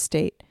from the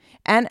estate.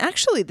 And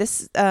actually,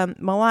 this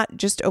Malat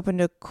just opened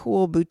a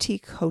cool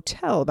boutique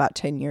hotel about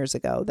 10 years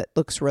ago that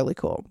looks really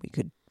cool. We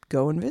could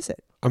go and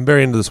visit. I'm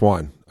very into this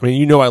wine. I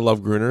mean, I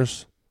love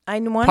Grüners. I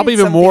wanted probably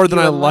even more than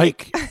I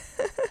like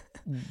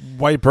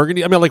white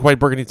Burgundy. I mean, I like white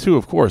Burgundy too,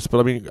 of course.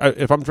 But I mean,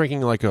 if I'm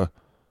drinking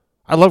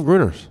I love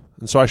Grüners.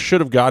 And so I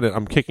should have gotten it.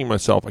 I'm kicking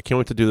myself. I can't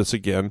wait to do this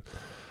again.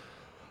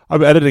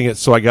 I'm editing it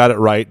so I got it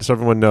right, so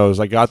everyone knows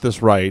I got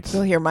this right.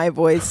 You'll hear my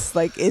voice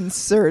like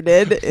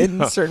inserted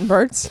in certain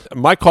parts.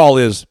 My call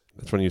is,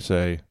 that's when you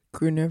say,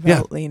 Grüner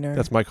Veltliner.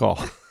 that's my call.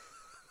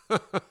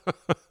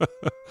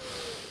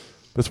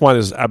 This wine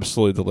is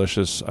absolutely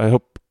delicious.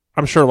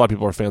 I'm sure a lot of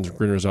people are fans of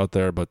Grüners out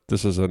there, but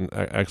this is an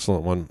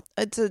excellent one.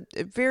 It's a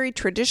very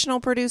traditional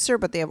producer,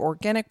 but they have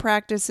organic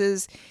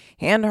practices,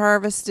 hand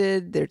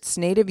harvested. It's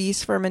native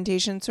yeast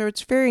fermentation, so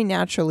it's very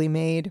naturally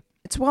made.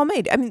 It's well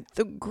made. I mean,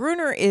 the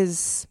Grüner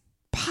is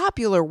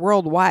popular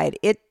worldwide.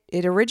 It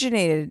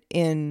originated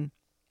in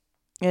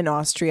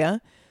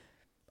Austria.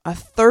 A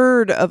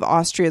third of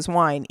Austria's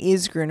wine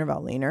is Grüner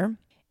Veltliner,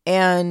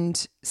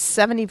 and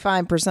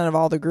 75% of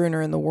all the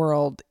Grüner in the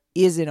world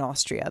is in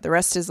Austria. The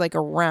rest is like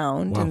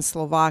around in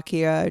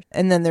Slovakia,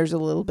 and then there's a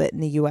little bit in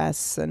the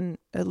US and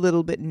a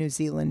little bit in New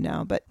Zealand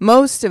now, but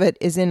most of it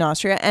is in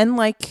Austria. And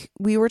like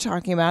we were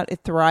talking about,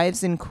 it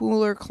thrives in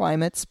cooler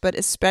climates, but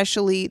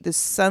especially the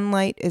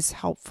sunlight is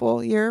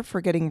helpful here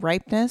for getting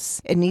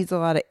ripeness. It needs a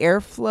lot of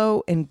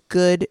airflow and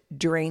good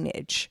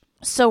drainage.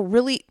 So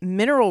really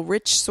mineral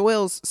rich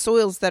soils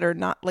that are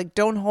not like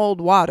don't hold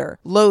water.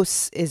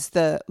 Los is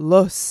the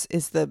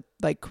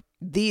like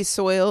the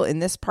soil in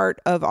this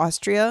part of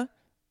Austria.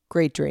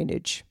 Great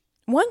drainage.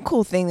 One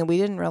cool thing that we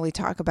didn't really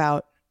talk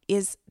about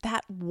is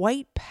that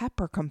white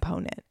pepper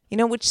component,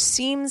 which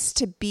seems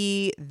to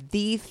be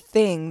the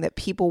thing that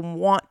people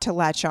want to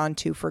latch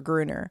onto for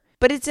Grüner.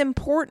 But it's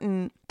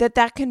important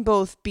that can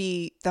both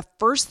be the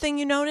first thing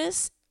you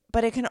notice,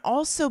 but it can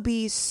also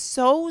be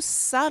so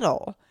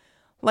subtle,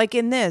 like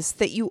in this,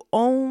 that you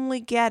only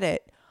get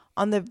it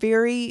on the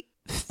very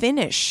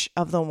finish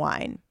of the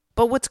wine.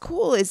 But what's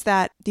cool is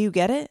that, do you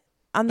get it?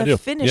 On the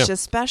finish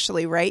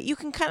especially, right? You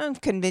can kind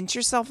of convince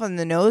yourself on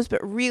the nose,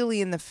 but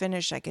really in the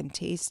finish, I can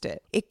taste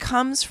it. It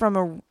comes from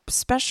a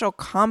special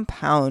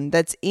compound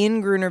that's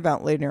in Grüner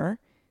Veltliner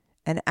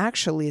and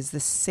actually is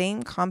the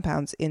same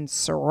compounds in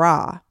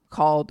Syrah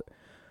called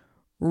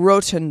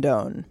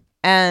Rotondone.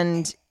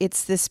 And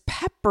it's this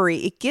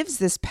it gives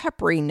this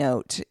peppery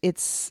note.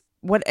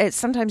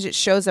 Sometimes it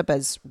shows up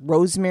as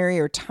rosemary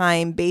or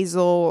thyme,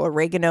 basil,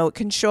 oregano. It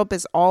can show up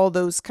as all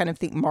those kind of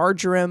things,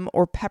 marjoram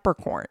or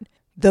peppercorn.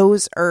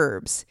 Those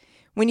herbs.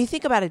 When you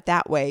think about it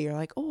that way, you're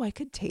like, oh, I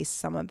could taste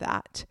some of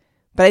that.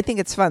 But I think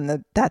it's fun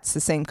that that's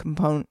the same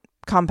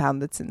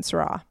compound that's in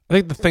Syrah. I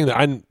think the thing that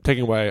I'm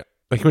taking away,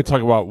 can we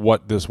talk about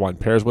what this wine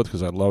pairs with?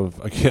 Because I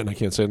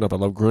can't say enough, I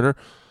love Grüner.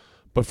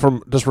 But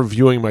from just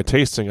reviewing my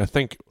tasting, I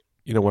think,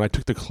 when I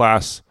took the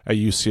class at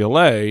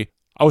UCLA,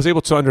 I was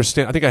able to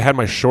understand, I think I had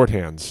my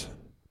shorthands,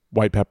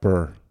 white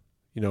pepper,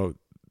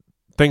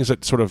 things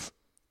that sort of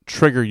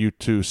trigger you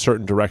to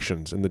certain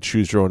directions in the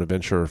choose your own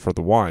adventure for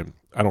the wine.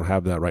 I don't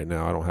have that right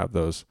now. I don't have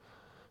those.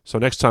 So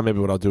next time, maybe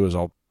what I'll do is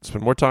I'll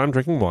spend more time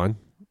drinking wine.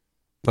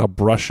 I'll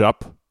brush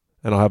up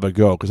and I'll have a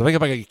go. Because I think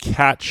if I could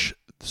catch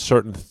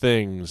certain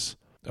things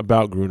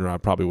about Grüner, I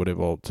probably would be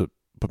able to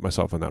put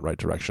myself in that right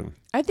direction.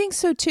 I think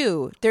so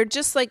too. They're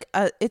just like,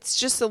 it's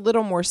just a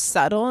little more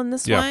subtle in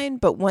this wine.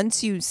 But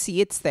once you see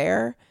it's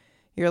there,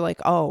 you're like,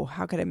 oh,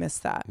 how could I miss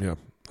that? Yeah,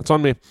 that's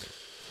on me.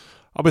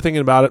 I'll be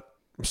thinking about it,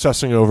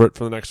 obsessing over it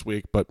for the next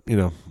week, but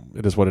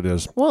it is what it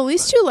is. Well, at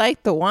least you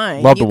like the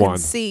wine. Love the wine.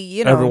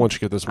 See, everyone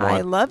should get this wine.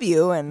 I love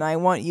you, and I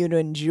want you to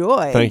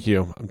enjoy. Thank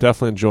you. I'm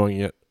definitely enjoying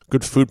it.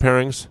 Good food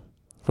pairings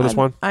for this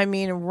one. I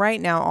mean, right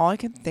now, all I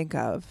can think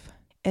of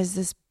is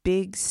this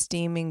big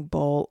steaming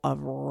bowl of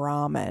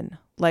ramen,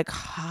 like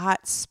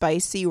hot,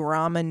 spicy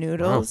ramen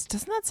noodles. Wow.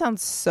 Doesn't that sound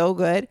so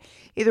good?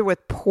 Either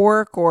with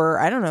pork or,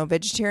 I don't know,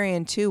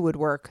 vegetarian too would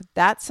work.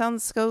 That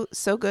sounds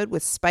so good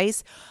with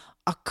spice.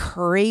 A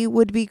curry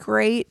would be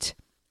great.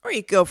 Or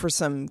you could go for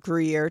some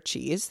Gruyere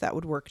cheese. That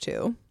would work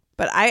too.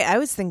 But I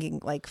was thinking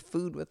like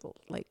food with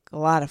like a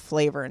lot of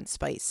flavor and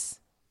spice.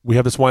 We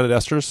have this wine at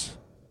Esther's.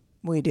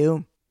 We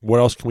do. Where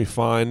else can we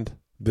find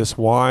this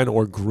wine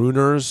or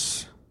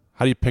Grüners?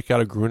 How do you pick out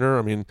a Grüner?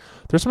 I mean,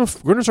 there's some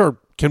Grüners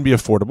can be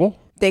affordable.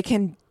 They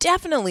can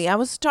definitely. I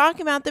was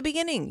talking about at the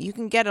beginning. You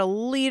can get a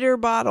liter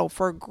bottle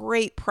for a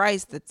great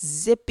price that's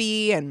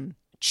zippy and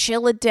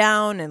chill it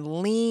down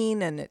and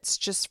lean, and it's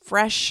just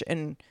fresh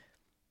and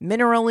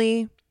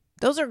minerally.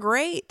 Those are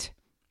great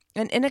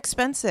and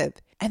inexpensive.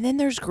 And then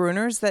there's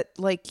Grüners that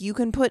like you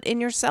can put in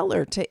your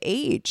cellar to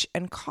age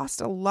and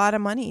cost a lot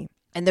of money.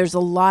 And there's a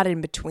lot in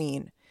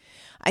between.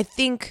 I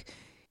think,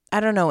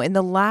 I don't know, in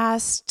the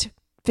last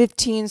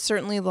 15,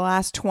 certainly the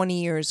last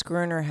 20 years,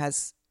 Grüner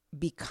has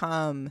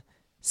become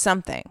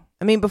something.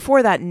 I mean,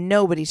 before that,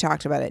 nobody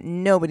talked about it.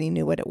 Nobody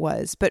knew what it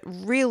was. But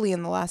really,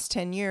 in the last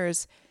 10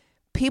 years,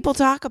 people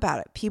talk about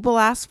it. People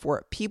ask for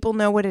it. People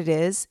know what it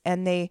is.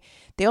 And they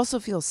also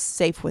feel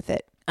safe with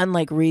it.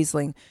 Unlike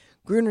Riesling,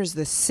 Grüner's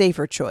the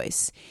safer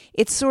choice.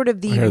 It's sort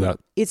of I hear that.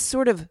 It's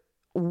sort of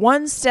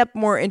one step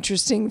more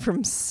interesting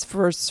from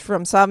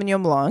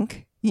Sauvignon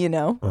Blanc,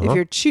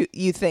 if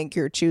you think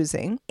you're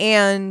choosing,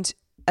 and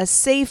a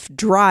safe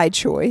dry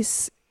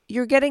choice.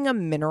 You're getting a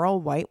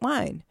mineral white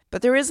wine.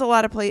 But there is a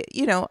lot of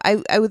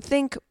I would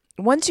think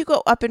once you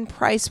go up in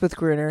price with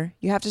Grüner,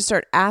 you have to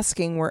start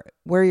asking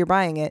where you're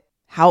buying it.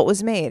 how it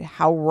was made,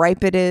 how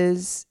ripe it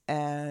is,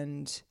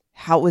 and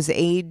how it was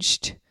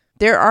aged.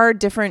 There are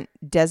different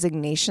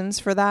designations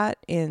for that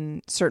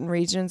in certain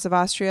regions of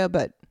Austria,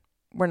 but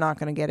we're not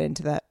going to get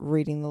into that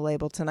reading the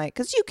label tonight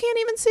because you can't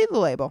even see the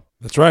label.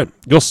 That's right.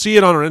 You'll see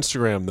it on our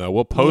Instagram, though.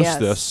 We'll post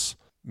this.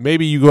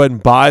 Maybe you go ahead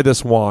and buy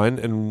this wine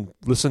and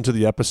listen to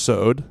the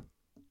episode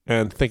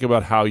and think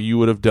about how you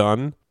would have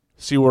done.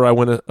 See where I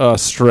went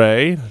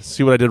astray.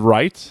 See what I did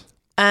right.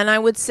 And I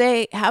would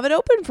say have it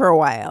open for a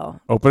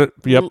while. Open it,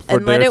 yep, for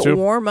and a day let or it two.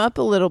 warm up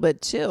a little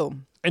bit too.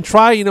 And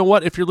try, you know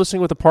what, if you're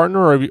listening with a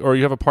partner or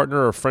you have a partner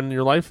or a friend in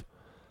your life,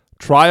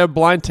 try a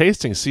blind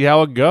tasting. See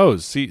how it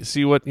goes.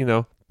 See what,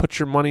 put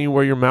your money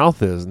where your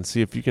mouth is and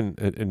see if you can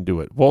and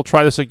do it. We'll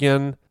try this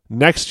again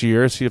next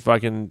year, see if I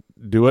can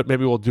do it.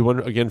 Maybe we'll do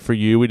one again for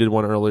you. We did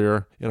one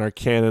earlier in our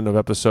canon of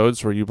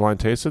episodes where you blind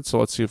tasted. So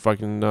let's see if I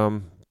can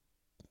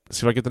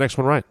get the next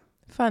one right.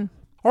 Fun.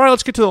 All right,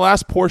 let's get to the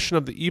last portion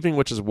of the evening,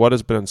 which is what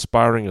has been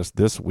inspiring us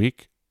this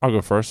week. I'll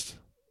go first.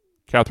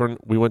 Catherine,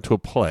 we went to a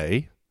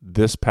play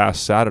this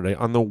past Saturday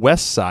on the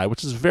West Side,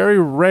 which is very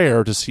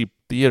rare to see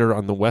theater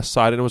on the West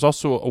Side. And it was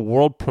also a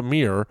world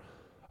premiere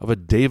of a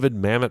David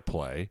Mamet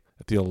play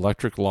at the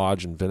Electric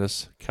Lodge in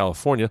Venice,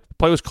 California. The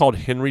play was called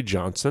Henry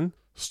Johnson.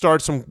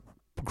 Starred some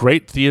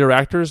great theater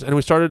actors, and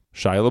we started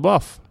Shia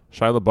LaBeouf.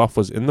 Shia LaBeouf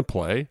was in the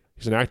play.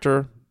 He's an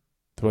actor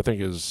who I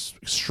think is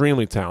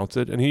extremely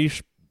talented, and he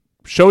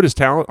showed his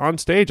talent on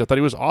stage. I thought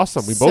he was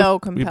awesome. We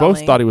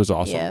both thought he was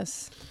awesome.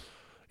 Yes.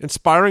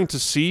 Inspiring to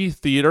see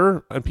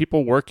theater and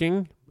people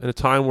working in a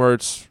time where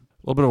it's a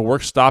little bit of a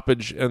work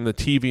stoppage in the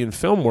TV and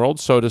film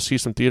world. So to see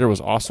some theater was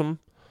awesome.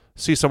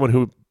 See someone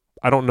who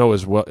I don't know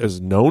as well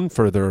is known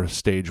for their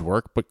stage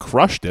work, but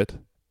crushed it.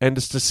 And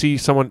just to see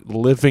someone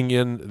living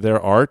in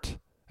their art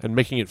and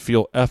making it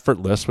feel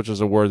effortless, which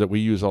is a word that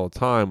we use all the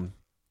time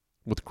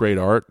with great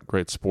art,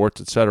 great sports,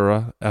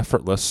 etc.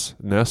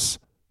 Effortlessness.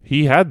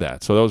 He had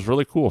that. So that was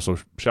really cool. So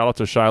shout out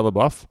to Shia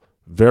LaBeouf.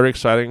 Very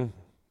exciting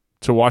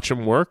to watch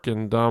him work,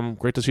 and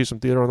great to see some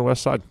theater on the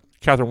West Side.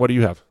 Catherine, what do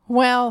you have?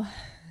 Well,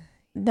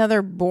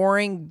 another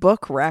boring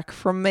book rec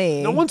from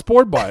me. No one's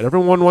bored by it.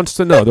 Everyone wants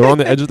to know. They're on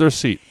the edge of their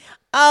seat.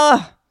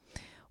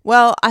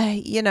 Well,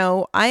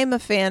 I am a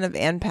fan of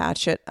Ann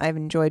Patchett. I've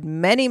enjoyed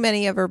many,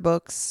 many of her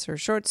books, her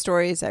short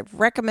stories. I've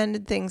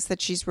recommended things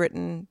that she's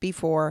written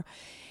before.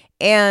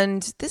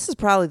 And this is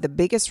probably the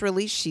biggest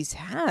release she's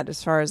had,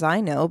 as far as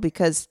I know,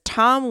 because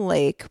Tom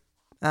Lake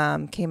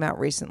came out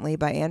recently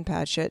by Ann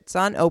Patchett. It's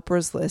on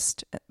Oprah's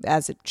list,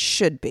 as it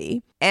should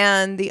be.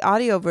 And the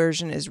audio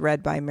version is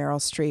read by Meryl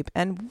Streep.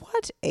 And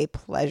what a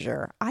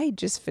pleasure. I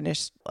just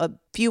finished a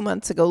few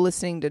months ago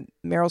listening to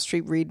Meryl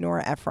Streep read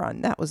Nora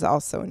Ephron. That was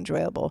also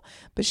enjoyable.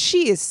 But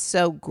she is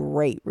so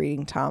great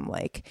reading Tom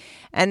Lake.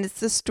 And it's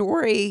the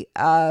story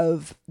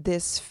of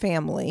this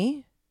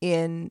family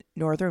in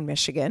northern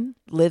Michigan,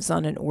 lives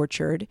on an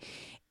orchard,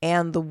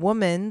 and the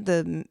woman,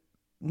 the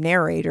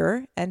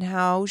narrator, and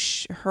how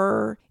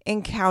her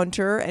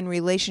encounter and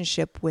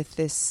relationship with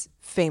this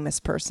famous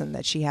person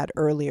that she had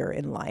earlier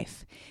in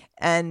life.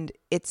 And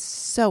it's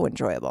so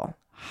enjoyable.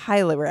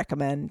 Highly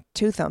recommend.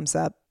 2 thumbs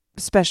up,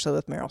 especially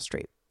with Meryl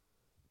Streep.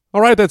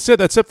 All right, that's it.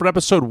 That's it for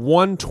episode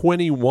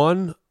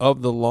 121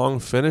 of The Long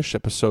Finish.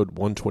 Episode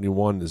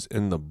 121 is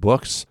in the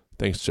books.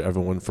 Thanks to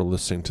everyone for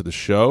listening to the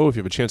show. If you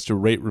have a chance to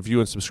rate, review,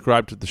 and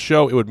subscribe to the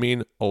show, it would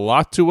mean a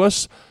lot to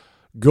us.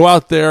 Go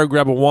out there,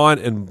 grab a wine,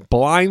 and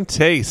blind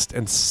taste,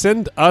 and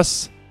send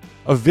us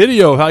a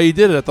video of how you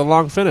did it at The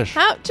Long Finish.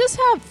 Just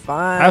have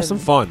fun. Have some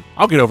fun.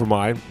 I'll get over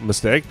my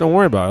mistake. Don't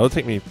worry about it. It'll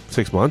take me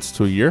 6 months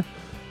to a year.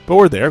 But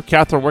we're there.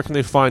 Catherine, where can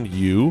they find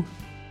you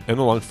and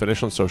The Long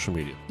Finish on social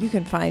media? You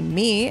can find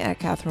me at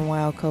Catherine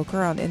Weil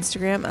Coker on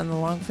Instagram, and The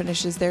Long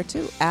Finish is there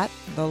too, at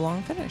The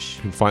Long Finish.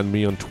 You can find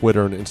me on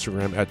Twitter and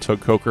Instagram at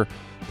Tug Coker.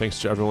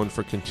 Thanks to everyone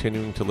for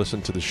continuing to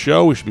listen to the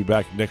show. We should be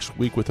back next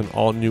week with an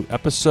all-new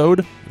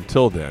episode.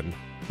 Until then,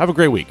 have a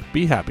great week.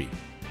 Be happy,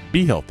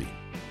 be healthy,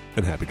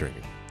 and happy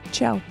drinking.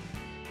 Ciao.